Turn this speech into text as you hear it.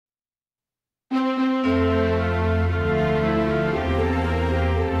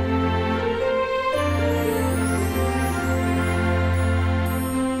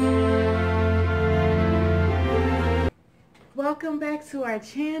welcome back to our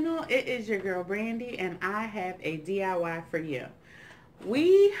channel. It is your girl Brandy and I have a DIY for you.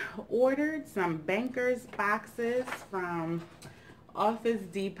 We ordered some bankers boxes from Office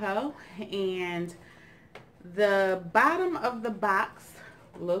Depot and the bottom of the box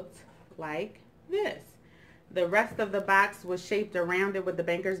looked like this. The rest of the box was shaped around it with the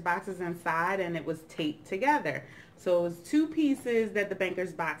bankers boxes inside, and it was taped together. So it was two pieces that the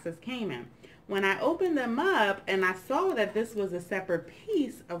bankers boxes came in. When I opened them up and I saw that this was a separate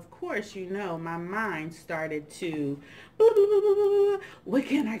piece, of course, you know, my mind started to, what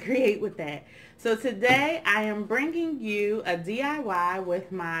can I create with that? So today I am bringing you a DIY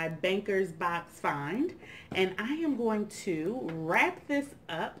with my bankers box find, and I am going to wrap this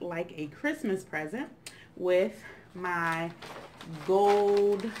up like a Christmas present with my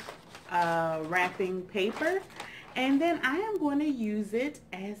gold wrapping paper. And then I am going to use it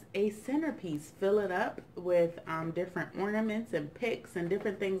as a centerpiece. Fill it up with different ornaments and picks and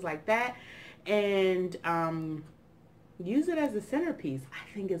different things like that. And use it as a centerpiece.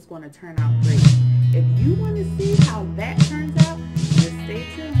 I think it's going to turn out great. If you want to see how that turns out, just stay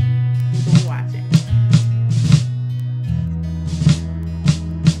tuned. Keep on watching.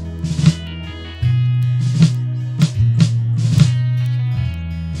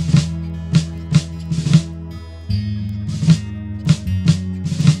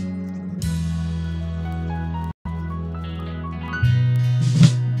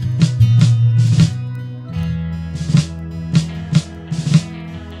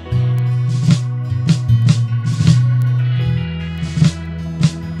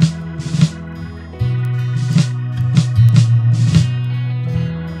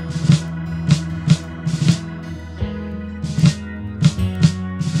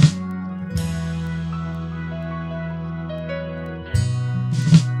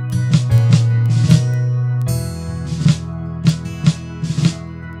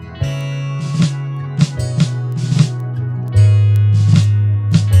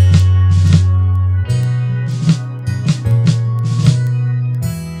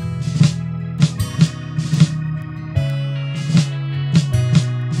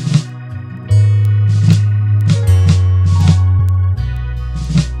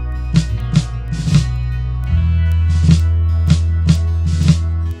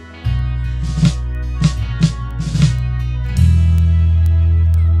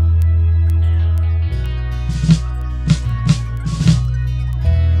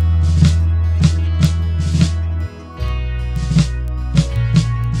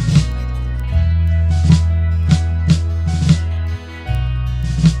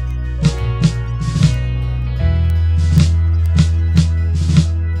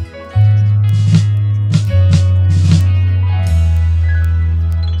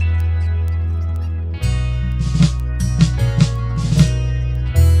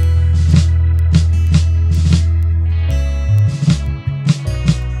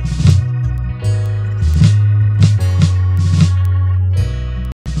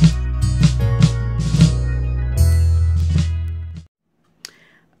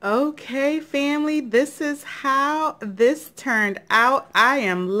 Okay, family, this is how this turned out. I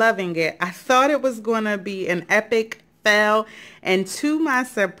am loving it. I thought it was going to be an epic fail, and to my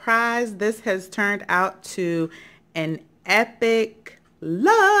surprise, this has turned out to an epic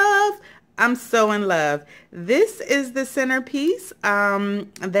love. I'm so in love. This is the centerpiece,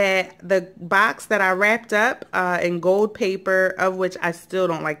 that the box that I wrapped up in gold paper, of which I still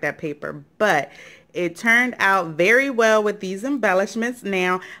don't like that paper, but it turned out very well with these embellishments.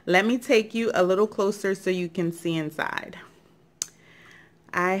 Now, let me take you a little closer so you can see inside.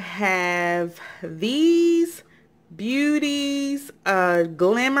 I have these beauties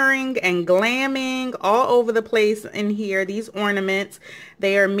glimmering and glamming all over the place in here. These ornaments,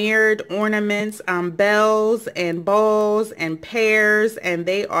 they are mirrored ornaments, bells and balls and pears, and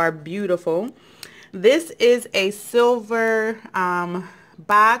they are beautiful. This is a silver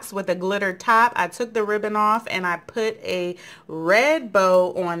box with a glitter top. I took the ribbon off and I put a red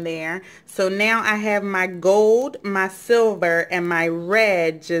bow on there. So now I have my gold, my silver, and my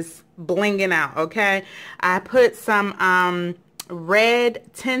red just blinging out, okay? I put some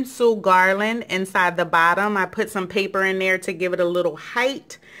red tinsel garland inside the bottom. I put some paper in there to give it a little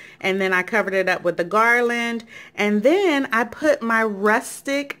height, and then I covered it up with the garland, and then I put my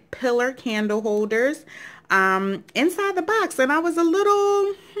rustic pillar candle holders inside the box, and I was a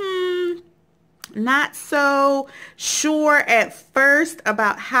little not so sure at first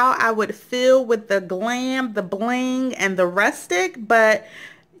about how I would feel with the glam, the bling, and the rustic, but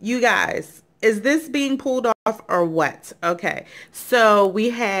you guys, is this being pulled off or what? Okay, so we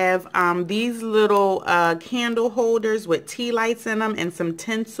have these little candle holders with tea lights in them and some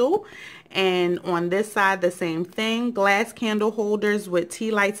tinsel. And on this side, the same thing, glass candle holders with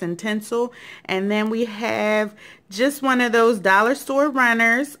tea lights and tinsel. And then we have just one of those dollar store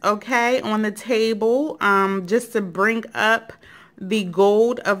runners, okay, on the table, just to bring up the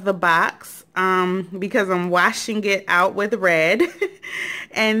gold of the box, because I'm washing it out with red.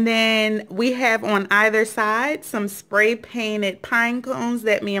 And then we have on either side some spray painted pine cones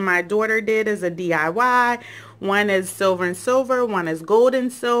that me and my daughter did as a DIY. One is silver and silver, one is gold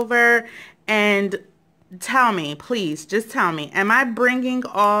and silver. And tell me, please, just tell me, am I bringing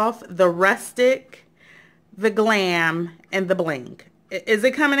off the rustic, the glam, and the bling? Is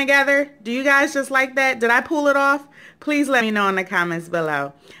it coming together? Do you guys just like that? Did I pull it off? Please let me know in the comments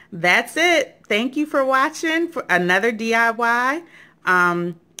below. That's it. Thank you for watching for another DIY.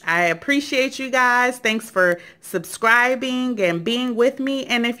 I appreciate you guys. Thanks for subscribing and being with me.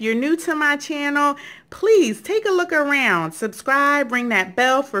 And if you're new to my channel, please take a look around. Subscribe, ring that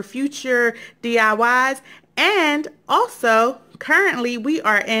bell for future DIYs. And also, currently we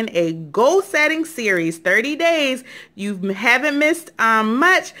are in a goal setting series, 30 days. You haven't missed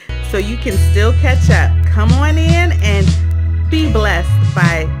much, so you can still catch up. Come on in and be blessed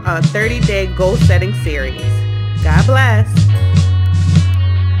by a 30-day goal setting series. God bless.